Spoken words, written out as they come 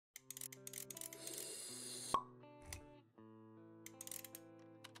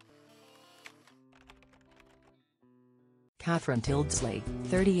Catherine Tyldesley,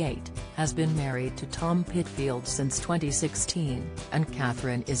 38, has been married to Tom Pitfield since 2016, and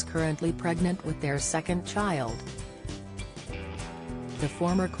Catherine is currently pregnant with their second child. The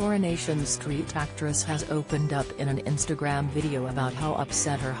former Coronation Street actress has opened up in an Instagram video about how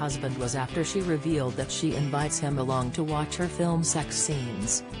upset her husband was after she revealed that she invites him along to watch her film sex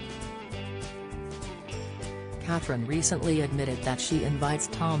scenes. Catherine recently admitted that she invites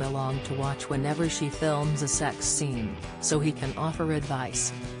Tom along to watch whenever she films a sex scene, so he can offer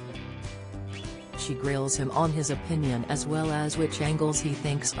advice. She grills him on his opinion as well as which angles he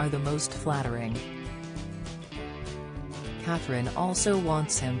thinks are the most flattering. Catherine also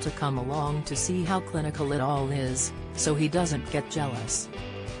wants him to come along to see how clinical it all is, so he doesn't get jealous.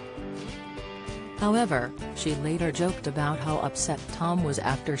 However, she later joked about how upset Tom was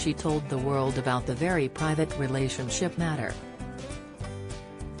after she told the world about the very private relationship matter.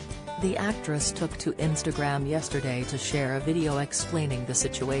 The actress took to Instagram yesterday to share a video explaining the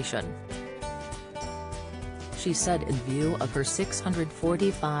situation. She said in view of her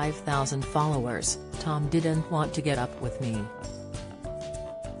 645,000 followers, Tom didn't want to get up with me.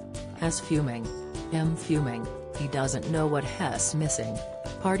 Has fuming. Fuming, he doesn't know what he's missing.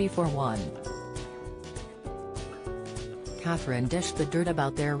 Party for one. Catherine dished the dirt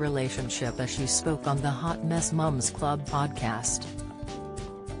about their relationship as she spoke on the Hot Mess Mums Club podcast.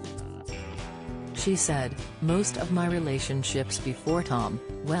 She said, "Most of my relationships before Tom,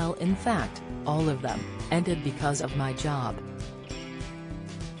 well in fact, all of them, ended because of my job.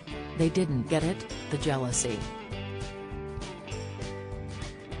 They didn't get it, the jealousy.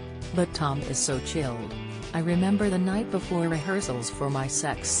 But Tom is so chilled. I remember the night before rehearsals for my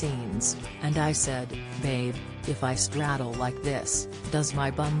sex scenes, and I said, babe, if I straddle like this, does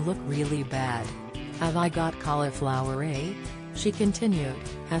my bum look really bad? Have I got cauliflower, eh?" She continued,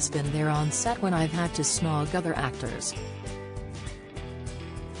 "Has been there on set when I've had to snog other actors.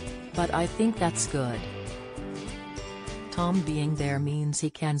 But I think that's good. Tom being there means he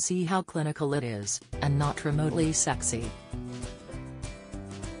can see how clinical it is, and not remotely sexy."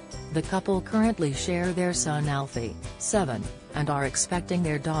 The couple currently share their son Alfie, 7, and are expecting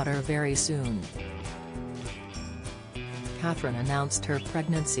their daughter very soon. Catherine announced her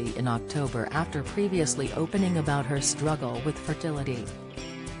pregnancy in October after previously opening about her struggle with fertility.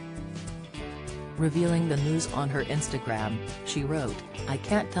 Revealing the news on her Instagram, she wrote, "I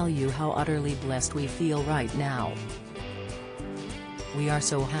can't tell you how utterly blessed we feel right now. We are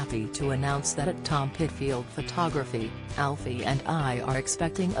so happy to announce that at Tom Pitfield Photography, Alfie and I are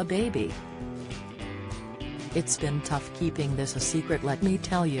expecting a baby. It's been tough keeping this a secret, let me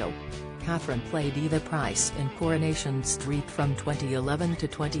tell you." Catherine played Eva Price in Coronation Street from 2011 to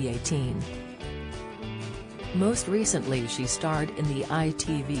 2018. Most recently she starred in the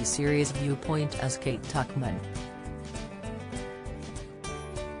ITV series Viewpoint as Kate Tuckman.